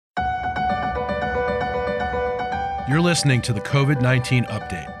You're listening to the COVID-19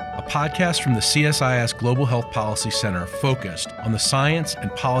 Update, a podcast from the CSIS Global Health Policy Center focused on the science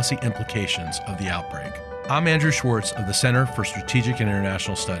and policy implications of the outbreak. I'm Andrew Schwartz of the Center for Strategic and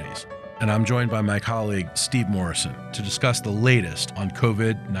International Studies, and I'm joined by my colleague Steve Morrison to discuss the latest on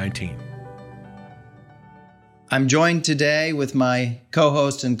COVID-19. I'm joined today with my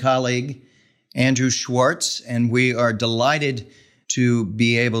co-host and colleague, Andrew Schwartz, and we are delighted to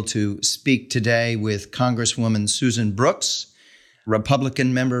be able to speak today with Congresswoman Susan Brooks,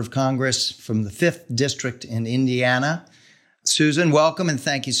 Republican member of Congress from the 5th District in Indiana. Susan, welcome, and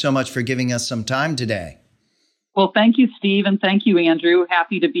thank you so much for giving us some time today. Well, thank you, Steve, and thank you, Andrew.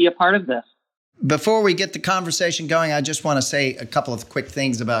 Happy to be a part of this. Before we get the conversation going, I just want to say a couple of quick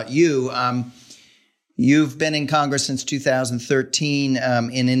things about you. You've been in Congress since 2013,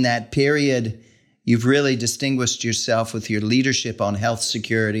 and in that period, you've really distinguished yourself with your leadership on health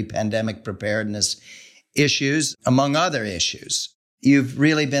security, pandemic preparedness issues, among other issues. You've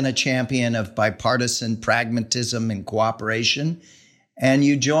really been a champion of bipartisan pragmatism and cooperation, and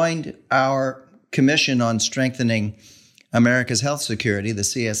you joined our Commission on Strengthening America's Health Security, the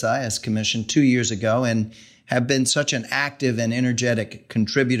CSIS Commission, 2 years ago, and have been such an active and energetic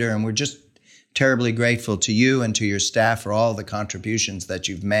contributor, and we're just terribly grateful to you and to your staff for all the contributions that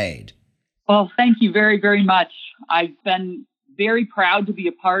you've made. Well, thank you very, very much. I've been very proud to be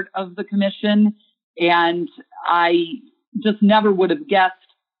a part of the commission, and I just never would have guessed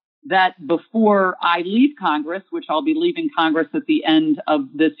that before I leave Congress, which I'll be leaving Congress at the end of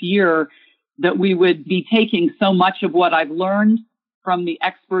this year, that we would be taking so much of what I've learned from the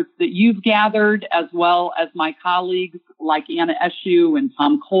experts that you've gathered, as well as my colleagues like Anna Eshoo and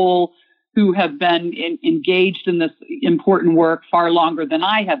Tom Cole, who have been engaged in this important work far longer than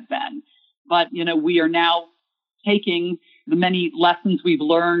I have been. But, we are now taking the many lessons we've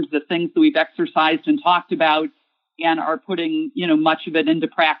learned, the things that we've exercised and talked about, and are putting, much of it into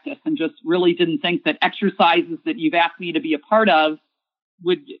practice, and just really didn't think that exercises that you've asked me to be a part of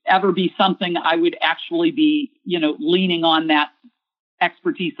would ever be something I would actually be, leaning on that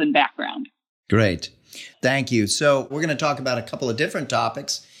expertise and background. Great. Thank you. So we're going to talk about a couple of different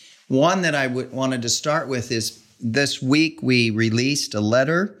topics. One that I wanted to start with is this week we released a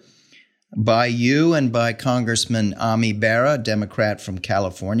letter by you and by Congressman Ami Bera, a Democrat from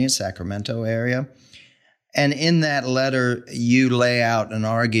California, Sacramento area. And in that letter, you lay out an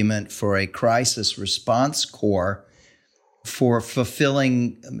argument for a crisis response corps for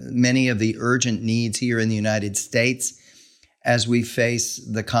fulfilling many of the urgent needs here in the United States as we face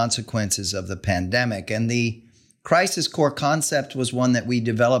the consequences of the pandemic. And the Crisis Corps concept was one that we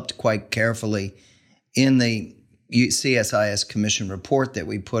developed quite carefully in the CSIS Commission report that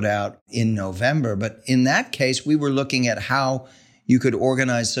we put out in November. But in that case, we were looking at how you could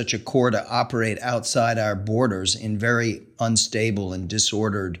organize such a corps to operate outside our borders in very unstable and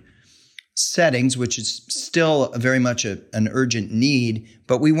disordered settings, which is still very much an urgent need.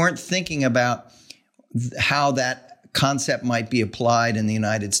 But we weren't thinking about how that concept might be applied in the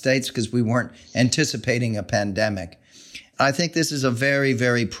United States because we weren't anticipating a pandemic. I think this is a very,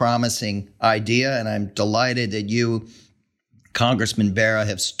 very promising idea, and I'm delighted that you, Congressman Bera,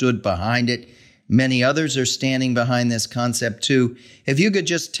 have stood behind it. Many others are standing behind this concept too. If you could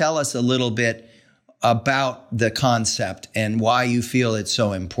just tell us a little bit about the concept and why you feel it's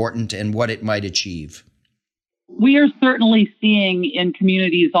so important and what it might achieve. We are certainly seeing in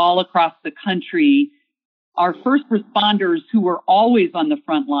communities all across the country our first responders who were always on the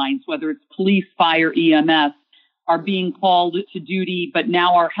front lines, whether it's police, fire, EMS, are being called to duty, but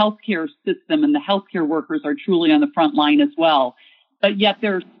now our healthcare system and the healthcare workers are truly on the front line as well. But yet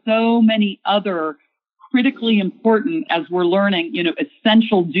there are so many other critically important, as we're learning,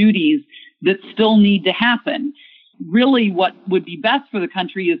 essential duties that still need to happen. Really, what would be best for the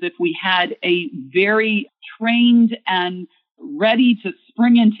country is if we had a very trained and ready to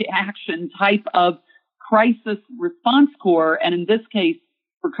spring into action type of crisis response corps, and in this case,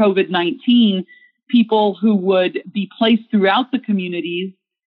 for COVID-19, people who would be placed throughout the communities,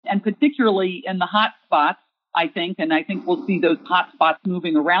 and particularly in the hot spots, I think we'll see those hot spots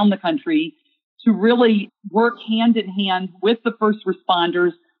moving around the country, to really work hand in hand with the first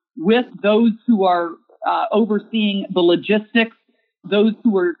responders, with those who are overseeing the logistics, those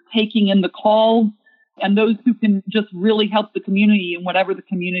who are taking in the calls, and those who can just really help the community in whatever the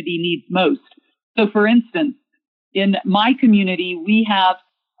community needs most. So, for instance, in my community, we have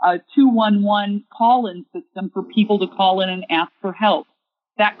a 211 call-in system for people to call in and ask for help.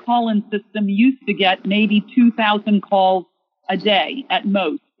 That call-in system used to get maybe 2,000 calls a day at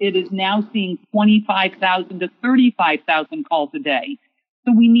most. It is now seeing 25,000 to 35,000 calls a day.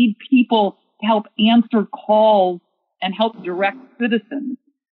 So we need people to help answer calls and help direct citizens.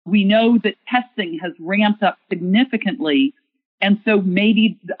 We know that testing has ramped up significantly. And so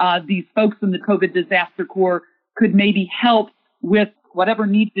maybe these folks in the COVID Disaster Corps could maybe help with whatever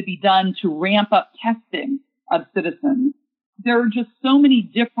needs to be done to ramp up testing of citizens. There are just so many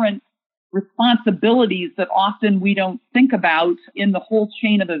different responsibilities that often we don't think about in the whole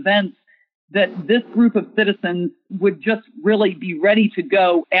chain of events that this group of citizens would just really be ready to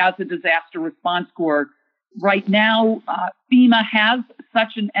go as a disaster response corps. Right now, FEMA has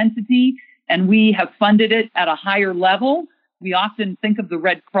such an entity, and we have funded it at a higher level. We often think of the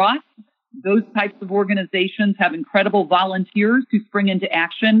Red Cross. Those types of organizations have incredible volunteers who spring into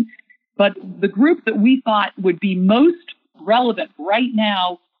action. But the group that we thought would be most relevant right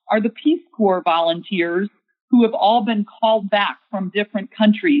now are the Peace Corps volunteers who have all been called back from different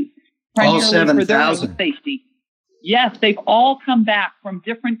countries, primarily for their own safety. Yes, they've all come back from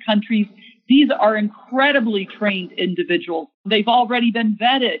different countries. These are incredibly trained individuals. They've already been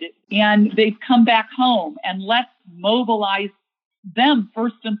vetted and they've come back home, and let's mobilize them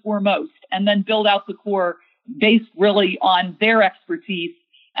first and foremost, and then build out the Corps based really on their expertise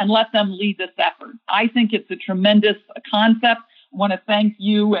and let them lead this effort. I think it's a tremendous concept. I want to thank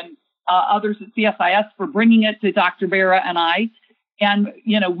you and others at CSIS for bringing it to Dr. Barra and I. And,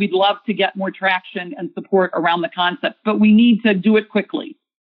 we'd love to get more traction and support around the concept, but we need to do it quickly.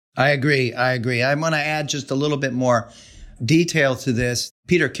 I agree. I want to add just a little bit more detail to this.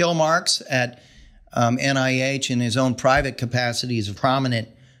 Peter Kilmarks at NIH, in his own private capacity, is a prominent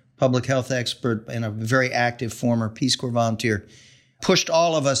public health expert and a very active former Peace Corps volunteer, pushed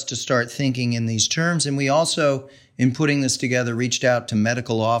all of us to start thinking in these terms. And we also, in putting this together, reached out to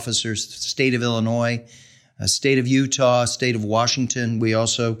medical officers, state of Illinois, state of Utah, state of Washington. We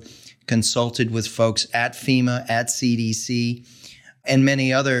also consulted with folks at FEMA, at CDC, and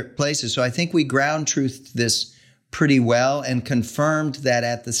many other places. So I think we ground truthed this pretty well and confirmed that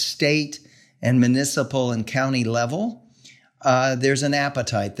at the state and municipal and county level, there's an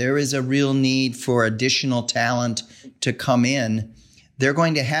appetite. There is a real need for additional talent to come in. They're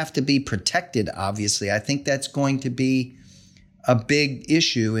going to have to be protected, obviously. I think that's going to be a big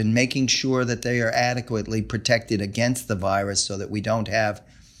issue in making sure that they are adequately protected against the virus so that we don't have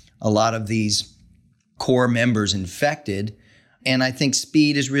a lot of these core members infected. And I think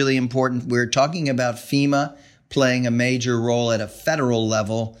speed is really important. We're talking about FEMA playing a major role at a federal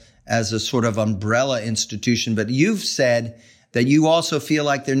level as a sort of umbrella institution. But you've said that you also feel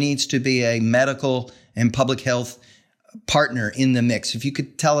like there needs to be a medical and public health partner in the mix. If you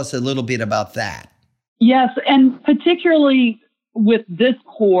could tell us a little bit about that. Yes, and particularly with this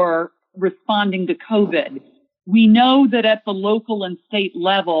Corps responding to COVID, we know that at the local and state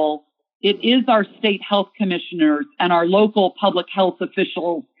level, it is our state health commissioners and our local public health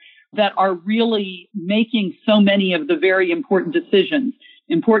officials that are really making so many of the very important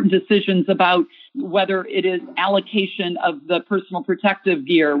decisions about whether it is allocation of the personal protective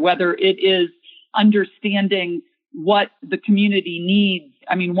gear, whether it is understanding what the community needs.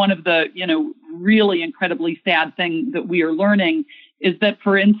 I mean, one of the, really incredibly sad things that we are learning is that,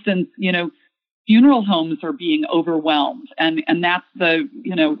 for instance, funeral homes are being overwhelmed. And that's the,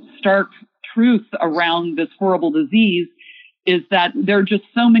 stark truth around this horrible disease, is that there are just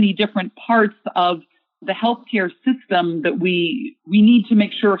so many different parts of the healthcare system that we need to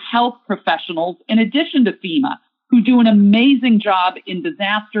make sure health professionals, in addition to FEMA, who do an amazing job in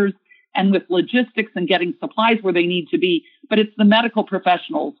disasters and with logistics and getting supplies where they need to be, but it's the medical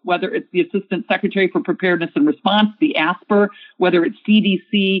professionals, whether it's the Assistant Secretary for Preparedness and Response, the ASPR, whether it's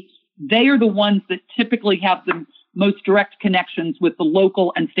CDC, they are the ones that typically have the most direct connections with the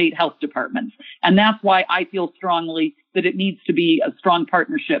local and state health departments. And that's why I feel strongly that it needs to be a strong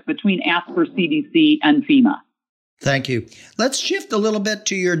partnership between ASPR, CDC, and FEMA. Thank you. Let's shift a little bit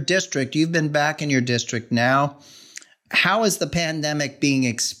to your district. You've been back in your district now. How is the pandemic being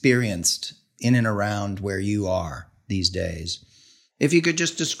experienced in and around where you are these days? If you could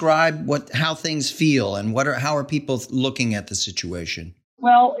just describe how things feel and how are people looking at the situation?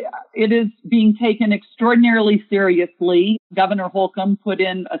 Well, it is being taken extraordinarily seriously. Governor Holcomb put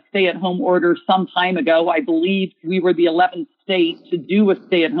in a stay-at-home order some time ago. I believe we were the 11th state to do a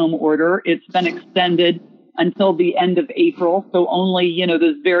stay-at-home order. It's been extended until the end of April, so only,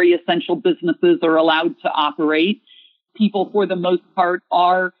 those very essential businesses are allowed to operate. People, for the most part,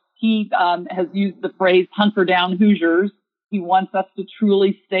 he has used the phrase hunker down Hoosiers. He wants us to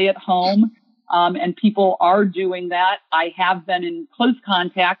truly stay at home. And people are doing that. I have been in close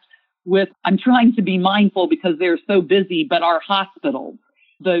contact with, I'm trying to be mindful because they're so busy, but our hospitals.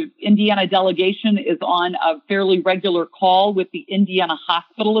 The Indiana delegation is on a fairly regular call with the Indiana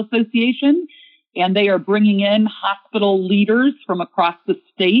Hospital Association. and they are bringing in hospital leaders from across the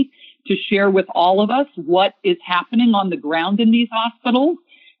state to share with all of us what is happening on the ground in these hospitals.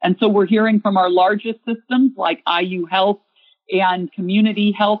 And so we're hearing from our largest systems like IU Health and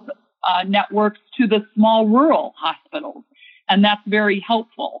community health networks to the small rural hospitals. And that's very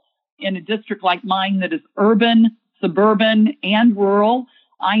helpful. In a district like mine that is urban, suburban, and rural,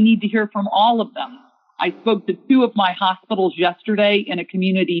 I need to hear from all of them. I spoke to two of my hospitals yesterday in a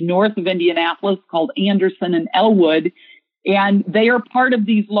community north of Indianapolis called Anderson and Elwood, and they are part of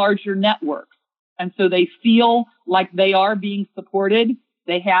these larger networks. And so they feel like they are being supported.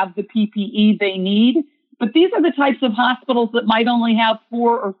 They have the PPE they need. But these are the types of hospitals that might only have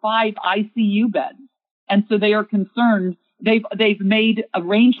 4 or 5 ICU beds. And so they are concerned. They've made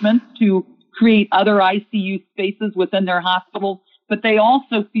arrangements to create other ICU spaces within their hospitals, but they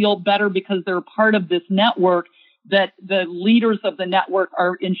also feel better because they're part of this network, that the leaders of the network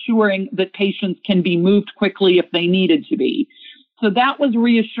are ensuring that patients can be moved quickly if they needed to be. So that was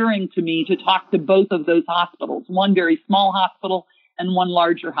reassuring to me to talk to both of those hospitals, one very small hospital and one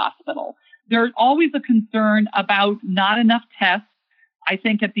larger hospital. There's always a concern about not enough tests. I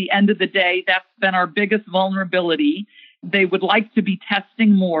think at the end of the day, that's been our biggest vulnerability. They would like to be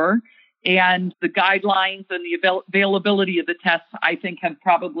testing more, and the guidelines and the availability of the tests, I think, have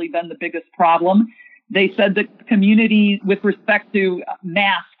probably been the biggest problem. They said that the community, with respect to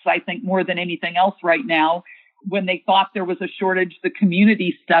masks, I think more than anything else right now, when they thought there was a shortage, the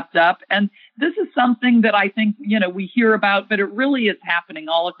community stepped up. And this is something that I think, we hear about, but it really is happening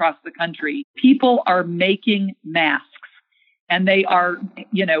all across the country. People are making masks, and they are,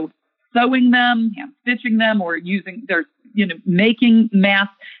 sewing them, stitching them, or making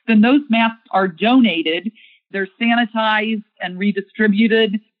masks. Then those masks are donated. They're sanitized and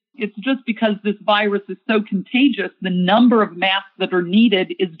redistributed. It's just because this virus is so contagious, the number of masks that are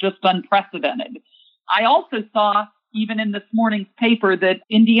needed is just unprecedented. I also saw, even in this morning's paper, that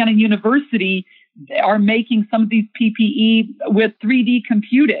Indiana University are making some of these PPE with 3D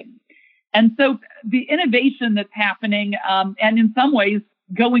computing. And so the innovation that's happening, and in some ways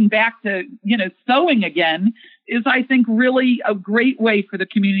going back to, sewing again, is, I think, really a great way for the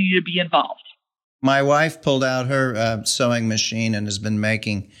community to be involved. My wife pulled out her sewing machine and has been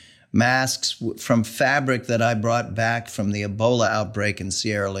making masks from fabric that I brought back from the Ebola outbreak in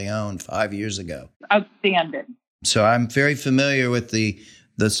Sierra Leone 5 years ago. Outstanding. So I'm very familiar with the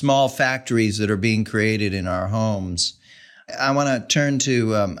small factories that are being created in our homes. I want to turn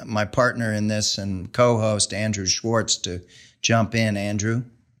to my partner in this and co-host, Andrew Schwartz, to jump in. Andrew?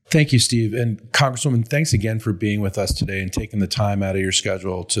 Thank you, Steve. And Congresswoman, thanks again for being with us today and taking the time out of your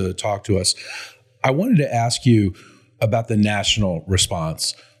schedule to talk to us. I wanted to ask you about the national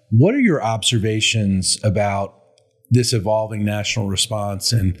response. What are your observations about this evolving national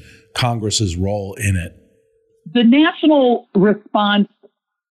response and Congress's role in it? The national response,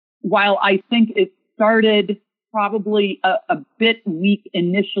 while I think it started probably a bit weak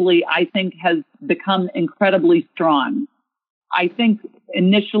initially, I think has become incredibly strong. I think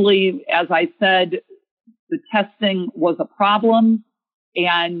initially, as I said, the testing was a problem,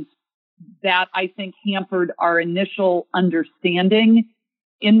 and that, I think, hampered our initial understanding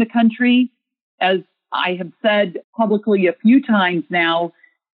in the country. As I have said publicly a few times now,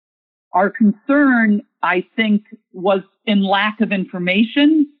 our concern, I think, was in lack of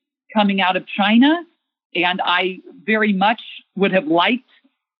information coming out of China. And I very much would have liked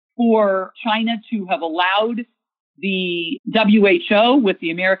for China to have allowed the WHO with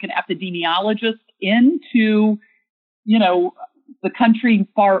the American epidemiologists into, the country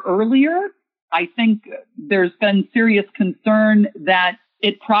far earlier. I think there's been serious concern that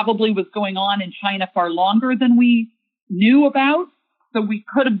it probably was going on in China far longer than we knew about. So we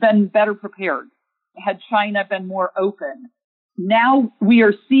could have been better prepared had China been more open. Now we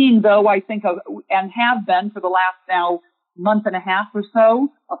are seeing, though, I think, and have been for the last now month and a half or so,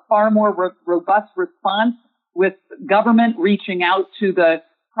 a far more robust response with government reaching out to the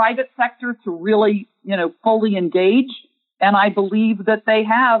private sector to really, fully engage. And I believe that they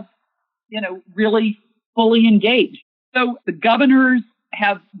have, really fully engaged. So the governors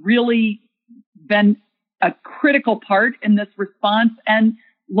have really been a critical part in this response, and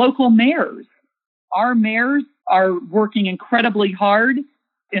local mayors. Our mayors are working incredibly hard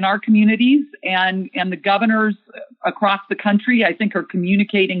in our communities, and the governors across the country, I think, are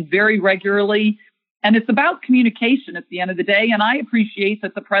communicating very regularly. And it's about communication at the end of the day. And I appreciate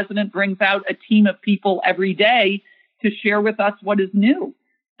that the president brings out a team of people every day to share with us what is new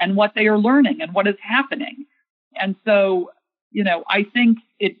and what they are learning and what is happening. And so I think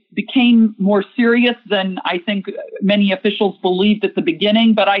it became more serious than I think many officials believed at the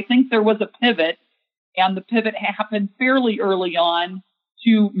beginning, but I think there was a pivot, and the pivot happened fairly early on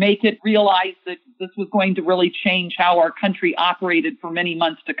to make it realize that this was going to really change how our country operated for many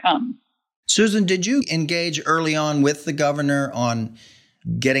months to come. Susan, did you engage early on with the governor on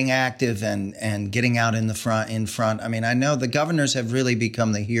getting active and getting out in front? I mean, I know the governors have really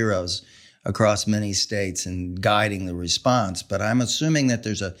become the heroes across many states in guiding the response, but I'm assuming that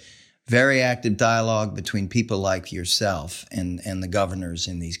there's a very active dialogue between people like yourself and the governors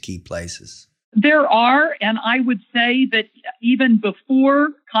in these key places. There are, and I would say that even before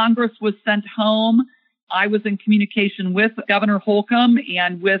Congress was sent home, I was in communication with Governor Holcomb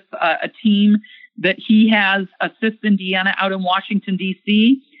and with a team that he has assists Indiana out in Washington,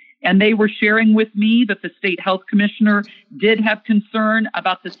 D.C., and they were sharing with me that the state health commissioner did have concern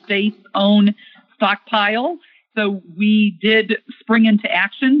about the state's own stockpile. So we did spring into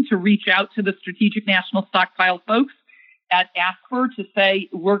action to reach out to the Strategic National Stockpile folks at ASPR to say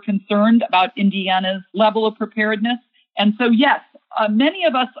we're concerned about Indiana's level of preparedness. And so, yes, many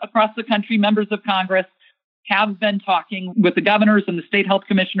of us across the country, members of Congress, have been talking with the governors and the state health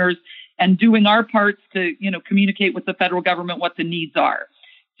commissioners and doing our parts to, communicate with the federal government what the needs are.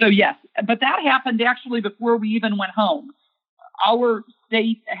 So, yes, but that happened actually before we even went home. Our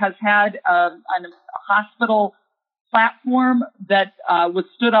state has had a hospital platform that was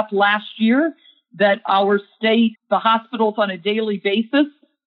stood up last year, that our state, the hospitals on a daily basis,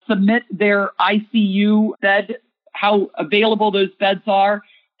 submit their ICU bed, how available those beds are,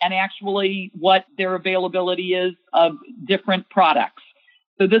 and actually what their availability is of different products.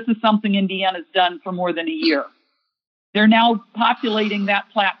 So this is something Indiana's done for more than a year. They're now populating that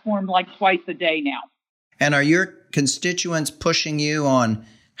platform like twice a day now. And are your constituents pushing you on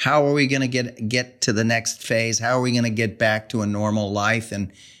how are we going to get to the next phase? How are we going to get back to a normal life?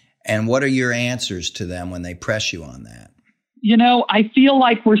 And what are your answers to them when they press you on that? I feel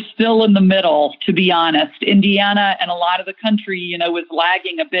like we're still in the middle, to be honest. Indiana and a lot of the country, is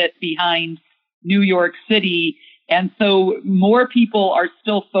lagging a bit behind New York City. And so more people are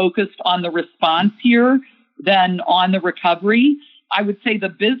still focused on the response here than on the recovery. I would say the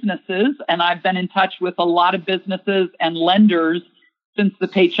businesses, and I've been in touch with a lot of businesses and lenders since the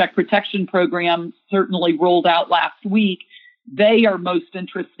Paycheck Protection Program certainly rolled out last week, they are most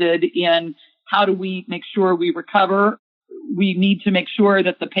interested in how do we make sure we recover. We need to make sure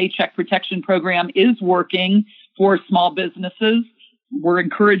that the Paycheck Protection Program is working for small businesses. We're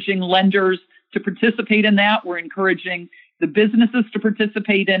encouraging lenders to participate in that. We're encouraging the businesses to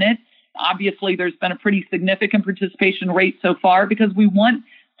participate in it. Obviously, there's been a pretty significant participation rate so far because we want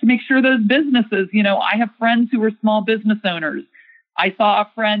to make sure those businesses, I have friends who are small business owners. I saw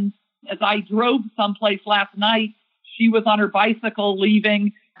a friend as I drove someplace last night. She was on her bicycle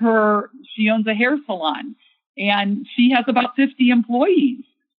leaving she owns a hair salon, and she has about 50 employees.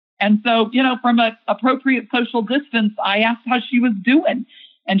 And so, from an appropriate social distance, I asked how she was doing,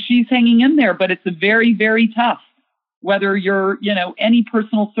 and she's hanging in there, but it's a very, very tough. Whether you're, any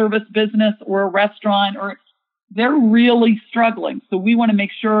personal service business or a restaurant, they're really struggling. So we want to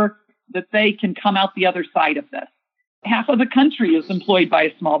make sure that they can come out the other side of this. Half of the country is employed by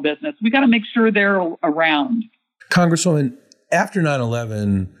a small business. We got to make sure they're around. Congresswoman, after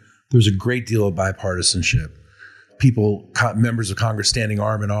 9/11, there was a great deal of bipartisanship. People, members of Congress standing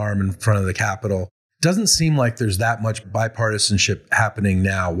arm in arm in front of the Capitol. Doesn't seem like there's that much bipartisanship happening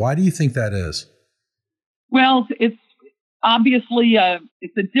now. Why do you think that is? Well, it's obviously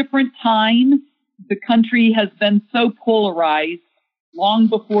it's a different time. The country has been so polarized long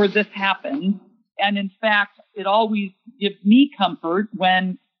before this happened. And in fact, it always gives me comfort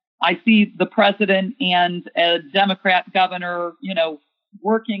when I see the president and a Democrat governor,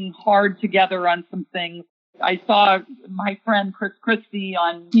 working hard together on some things. I saw my friend Chris Christie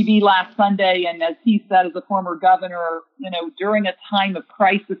on TV last Sunday, and as he said, as a former governor, during a time of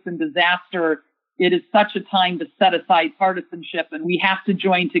crisis and disaster, it is such a time to set aside partisanship, and we have to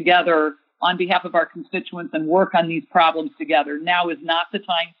join together on behalf of our constituents and work on these problems together. Now is not the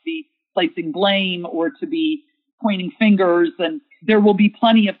time to be placing blame or to be pointing fingers, and there will be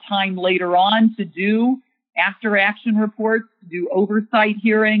plenty of time later on to do after action reports, to do oversight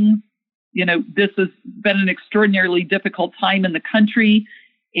hearings. This has been an extraordinarily difficult time in the country,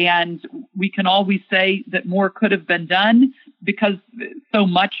 and we can always say that more could have been done because so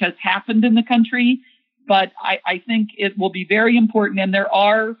much has happened in the country. But I think it will be very important. And there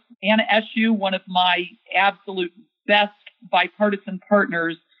are, Anna Eshoo, one of my absolute best bipartisan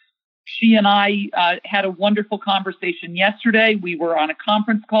partners, she and I had a wonderful conversation yesterday. We were on a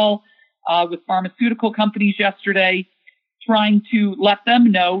conference call with pharmaceutical companies yesterday. trying to let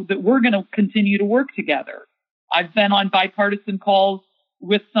them know that we're going to continue to work together. I've been on bipartisan calls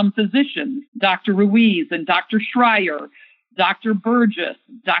with some physicians, Dr. Ruiz and Dr. Schreier, Dr. Burgess,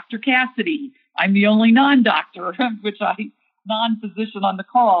 Dr. Cassidy. I'm the only non-doctor, non-physician on the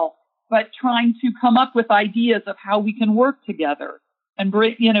call, but trying to come up with ideas of how we can work together and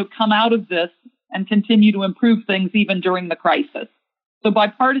come out of this and continue to improve things even during the crisis. So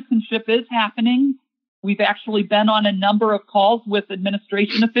bipartisanship is happening. We've actually been on a number of calls with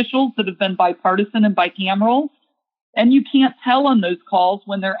administration officials that have been bipartisan and bicameral. And you can't tell on those calls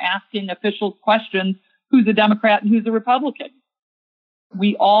when they're asking officials questions, who's a Democrat and who's a Republican.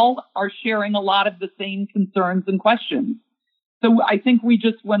 We all are sharing a lot of the same concerns and questions. So I think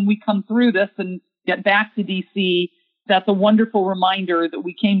when we come through this and get back to DC, that's a wonderful reminder that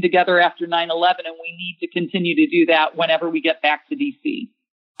we came together after 9/11, and we need to continue to do that whenever we get back to DC.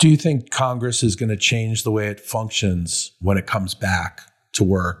 Do you think Congress is going to change the way it functions when it comes back to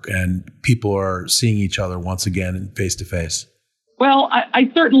work and people are seeing each other once again face to face? Well,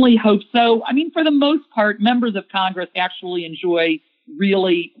 I certainly hope so. I mean, for the most part, members of Congress actually enjoy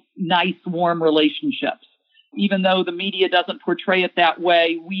really nice, warm relationships. Even though the media doesn't portray it that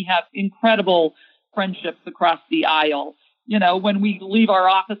way, we have incredible friendships across the aisle. When we leave our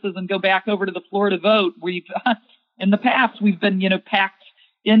offices and go back over to the floor to vote, in the past, we've been, packed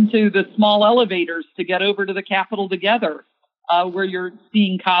into the small elevators to get over to the Capitol together, where you're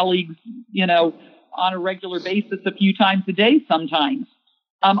seeing colleagues, on a regular basis a few times a day sometimes.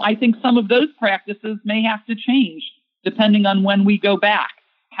 I think some of those practices may have to change depending on when we go back.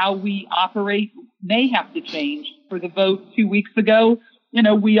 How we operate may have to change. For the vote 2 weeks ago,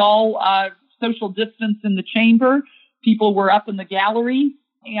 we all social distance in the chamber. People were up in the gallery,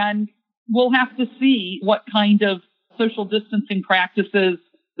 and we'll have to see what kind of social distancing practices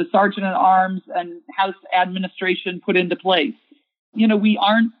the Sergeant at Arms and House administration put into place. We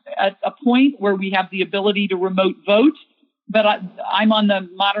aren't at a point where we have the ability to remote vote, but I'm on the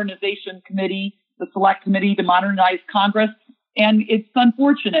modernization committee, the select committee to modernize Congress. And it's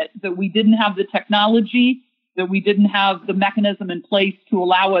unfortunate that we didn't have the technology, that we didn't have the mechanism in place to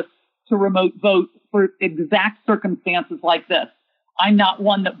allow us to remote vote for exact circumstances like this. I'm not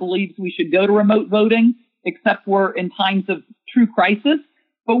one that believes we should go to remote voting, except we're in times of true crisis.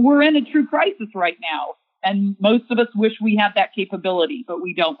 But we're in a true crisis right now. And most of us wish we had that capability, but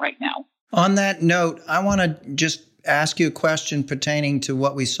we don't right now. On that note, I want to just ask you a question pertaining to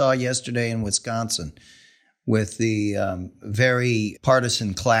what we saw yesterday in Wisconsin with the very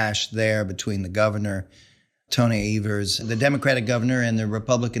partisan clash there between the governor, Tony Evers, the Democratic governor, and the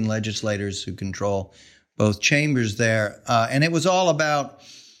Republican legislators who control both chambers there. And it was all about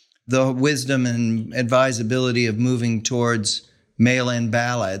the wisdom and advisability of moving towards mail-in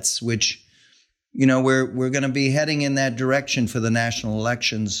ballots, which we're going to be heading in that direction for the national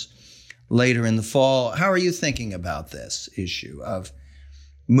elections later in the fall. How are you thinking about this issue of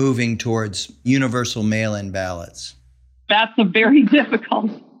moving towards universal mail-in ballots? That's a very difficult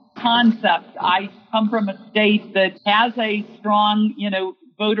concept. I come from a state that has a strong,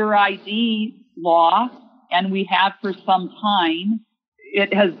 voter ID law, and we have for some time.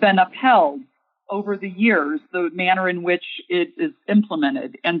 It has been upheld over the years, the manner in which it is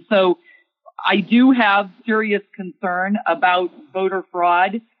implemented. And so I do have serious concern about voter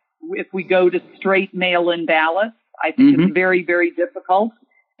fraud if we go to straight mail-in ballots. I think it's very, very difficult.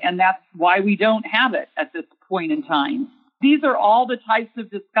 And that's why we don't have it at this point in time. These are all the types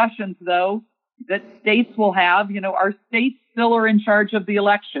of discussions, though, that states will have. Our states still are in charge of the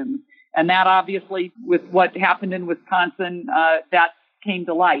elections. And that obviously, with what happened in Wisconsin, that came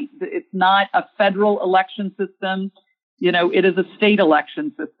to light. It's not a federal election system. It is a state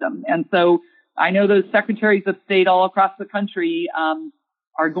election system. And so I know those secretaries of state all across the country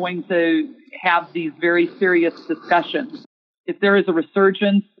are going to have these very serious discussions. If there is a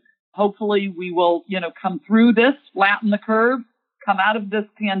resurgence, hopefully we will, come through this, flatten the curve, come out of this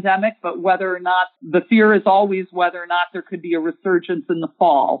pandemic, but whether or not, the fear is always whether or not there could be a resurgence in the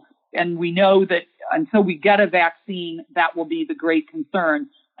fall. And we know that until we get a vaccine, that will be the great concern.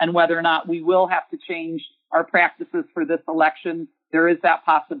 And whether or not we will have to change our practices for this election, there is that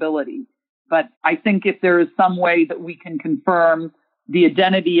possibility. But I think if there is some way that we can confirm the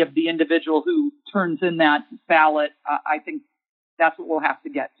identity of the individual who turns in that ballot, I think that's what we'll have to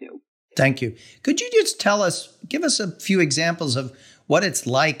get to. Thank you. Could you just give us a few examples of what it's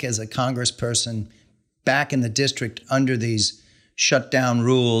like as a congressperson back in the district under these shutdown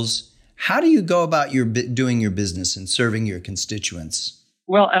rules? How do you go about doing your business and serving your constituents?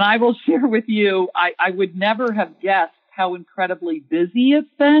 Well, and I will share with you, I would never have guessed how incredibly busy it's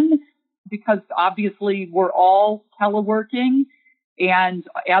been. because obviously we're all teleworking, and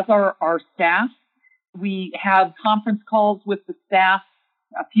as our staff, we have conference calls with the staff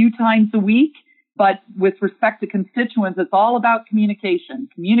a few times a week. But with respect to constituents, it's all about communication.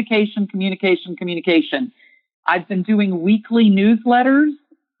 I've been doing weekly newsletters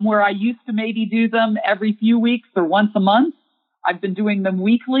where I used to maybe do them every few weeks or once a month. I've been doing them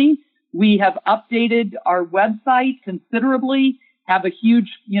weekly. We have updated our website considerably, have a huge,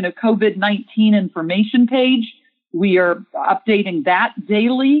 COVID-19 information page. We are updating that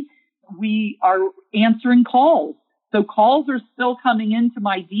daily. We are answering calls. So calls are still coming into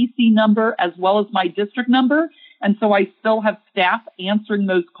my DC number as well as my district number. And so I still have staff answering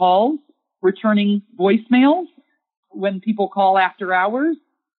those calls, returning voicemails when people call after hours.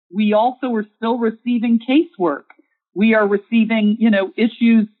 We also are still receiving casework. We are receiving,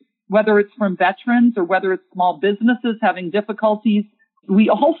 issues, whether it's from veterans or whether it's small businesses having difficulties.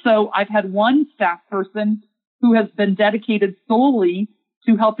 I've had one staff person who has been dedicated solely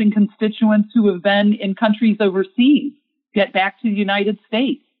to helping constituents who have been in countries overseas get back to the United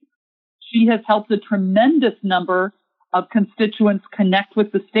States. She has helped a tremendous number of constituents connect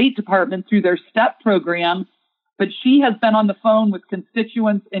with the State Department through their STEP program, but she has been on the phone with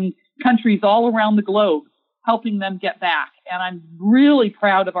constituents in countries all around the globe, helping them get back. And I'm really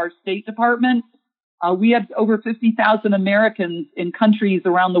proud of our State Department. We have over 50,000 Americans in countries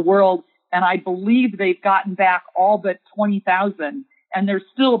around the world, and I believe they've gotten back all but 20,000. And they're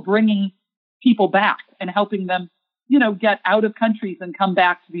still bringing people back and helping them, get out of countries and come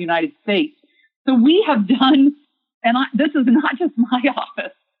back to the United States. So we have done, and this is not just my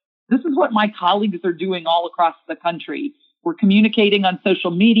office. This is what my colleagues are doing all across the country. We're communicating on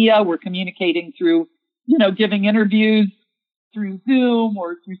social media. We're communicating through, giving interviews through Zoom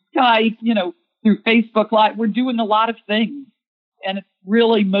or through Skype, through Facebook Live. We're doing a lot of things. And it's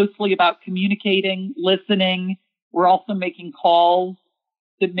really mostly about communicating, listening. We're also making calls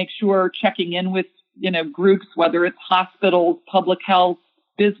to make sure, checking in with, groups, whether it's hospitals, public health,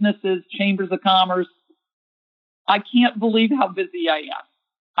 businesses, chambers of commerce. I can't believe how busy I am.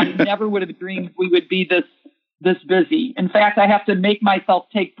 I never would have dreamed we would be this busy. In fact, I have to make myself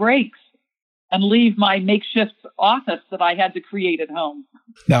take breaks and leave my makeshift office that I had to create at home.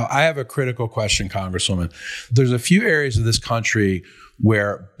 Now, I have a critical question, Congresswoman. There's a few areas of this country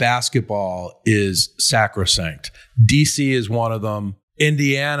where basketball is sacrosanct. DC is one of them.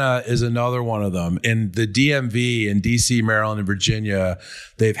 Indiana is another one of them. In the DMV in DC, Maryland, and Virginia,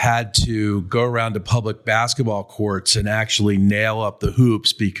 they've had to go around to public basketball courts and actually nail up the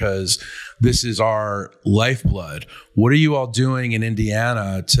hoops because this is our lifeblood. What are you all doing in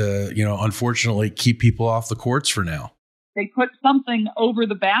Indiana to, unfortunately keep people off the courts for now? They put something over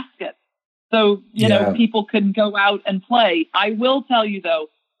the basket so, people can go out and play. I will tell you, though,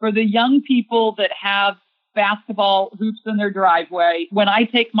 for the young people that have basketball hoops in their driveway, when I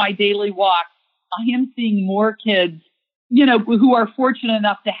take my daily walk, I am seeing more kids, who are fortunate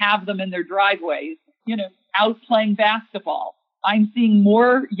enough to have them in their driveways, out playing basketball. I'm seeing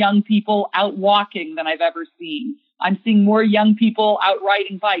more young people out walking than I've ever seen. I'm seeing more young people out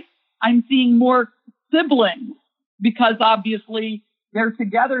riding bikes. I'm seeing more siblings because obviously they're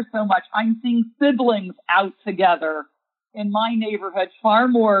together so much. I'm seeing siblings out together in my neighborhood far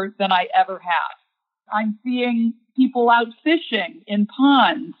more than I ever have. I'm seeing people out fishing in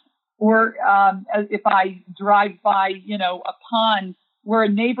ponds, or if I drive by, a pond where a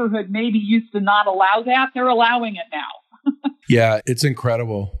neighborhood maybe used to not allow that, they're allowing it now. Yeah, it's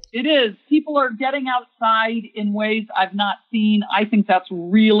incredible. It is. People are getting outside in ways I've not seen. I think that's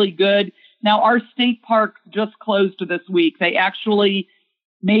really good. Now, our state parks just closed this week. They actually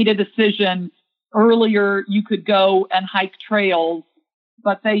made a decision earlier. You could go and hike trails,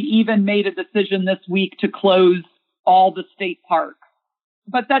 but they even made a decision this week to close all the state parks.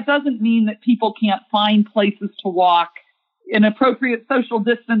 But that doesn't mean that people can't find places to walk in appropriate social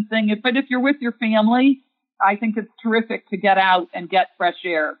distancing. But if you're with your family, I think it's terrific to get out and get fresh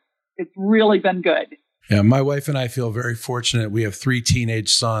air. It's really been good. Yeah, my wife and I feel very fortunate. We have 3 teenage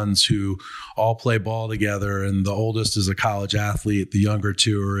sons who all play ball together, and the oldest is a college athlete. The younger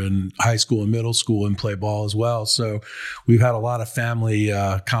 2 are in high school and middle school and play ball as well. So we've had a lot of family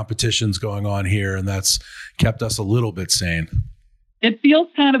competitions going on here, and that's kept us a little bit sane. It feels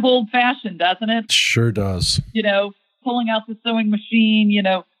kind of old-fashioned, doesn't it? Sure does. Pulling out the sewing machine,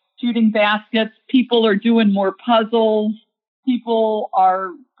 shooting baskets. People are doing more puzzles. People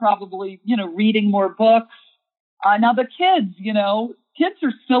are probably, reading more books. Now the kids, kids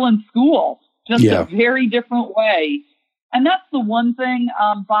are still in school, just a very different way. And that's the one thing,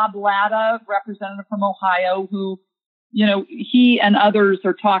 Bob Latta, representative from Ohio, who he and others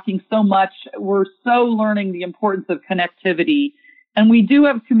are talking so much. We're so learning the importance of connectivity. And we do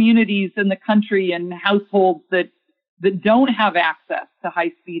have communities in the country and households that don't have access to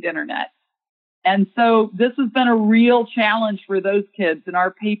high-speed internet. And so this has been a real challenge for those kids. And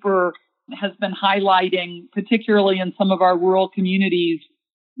our paper has been highlighting, particularly in some of our rural communities,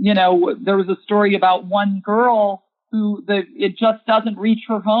 there was a story about one girl who it just doesn't reach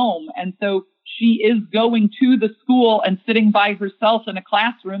her home. And so she is going to the school and sitting by herself in a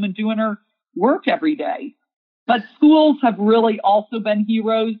classroom and doing her work every day. But schools have really also been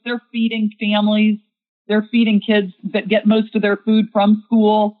heroes. They're feeding families. They're feeding kids that get most of their food from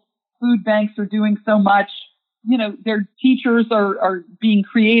school. Food banks are doing so much. Their teachers are being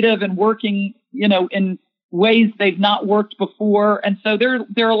creative and working, in ways they've not worked before. And so there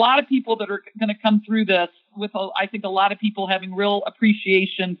are a lot of people that are going to come through this with, I think, a lot of people having real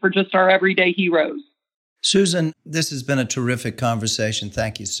appreciation for just our everyday heroes. Susan, this has been a terrific conversation.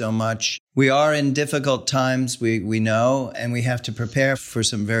 Thank you so much. We are in difficult times, we know, and we have to prepare for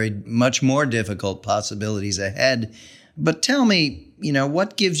some very much more difficult possibilities ahead. But tell me,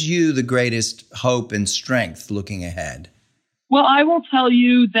 what gives you the greatest hope and strength looking ahead? Well, I will tell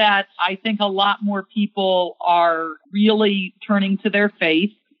you that I think a lot more people are really turning to their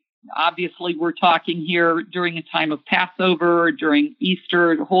faith. Obviously, we're talking here during a time of Passover, during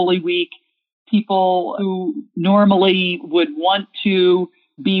Easter, Holy Week. People who normally would want to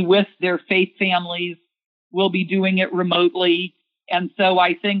be with their faith families will be doing it remotely. And so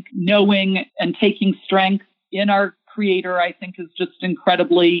I think knowing and taking strength in our Creator, I think, is just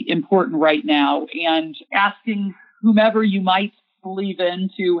incredibly important right now. And asking whomever you might believe in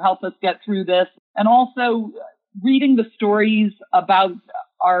to help us get through this. And also reading the stories about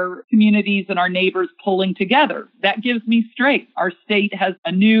our communities and our neighbors pulling together. That gives me strength. Our state has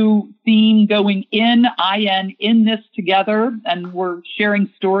a new theme going in this together, and we're sharing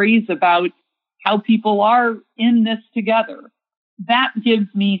stories about how people are in this together. That gives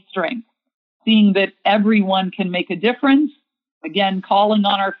me strength, seeing that everyone can make a difference. Again, calling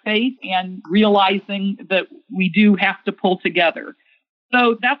on our faith and realizing that we do have to pull together.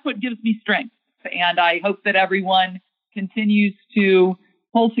 So that's what gives me strength. And I hope that everyone continues to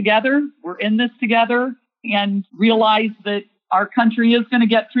pull together. We're in this together, and realize that our country is going to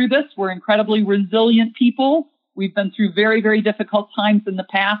get through this. We're incredibly resilient people. We've been through very, very difficult times in the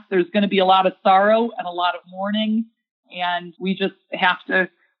past. There's going to be a lot of sorrow and a lot of mourning. And we just have to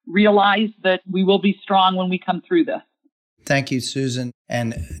realize that we will be strong when we come through this. Thank you, Susan.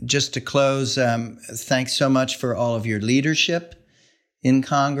 And just to close, thanks so much for all of your leadership in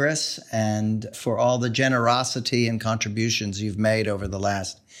Congress and for all the generosity and contributions you've made over the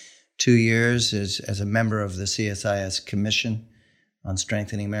last 2 years as a member of the CSIS Commission on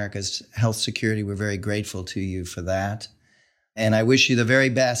Strengthening America's Health Security. We're very grateful to you for that. And I wish you the very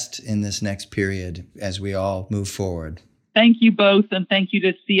best in this next period as we all move forward. Thank you both, and thank you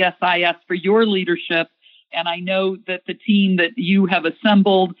to CSIS for your leadership. And I know that the team that you have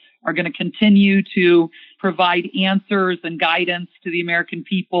assembled are going to continue to provide answers and guidance to the American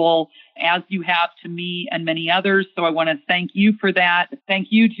people, as you have to me and many others. So I want to thank you for that. Thank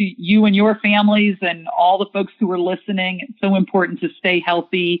you to you and your families and all the folks who are listening. It's so important to stay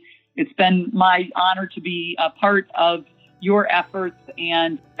healthy. It's been my honor to be a part of your efforts,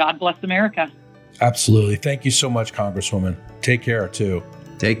 and God bless America. Absolutely. Thank you so much, Congresswoman. Take care, too.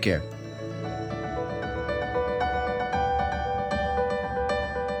 Take care.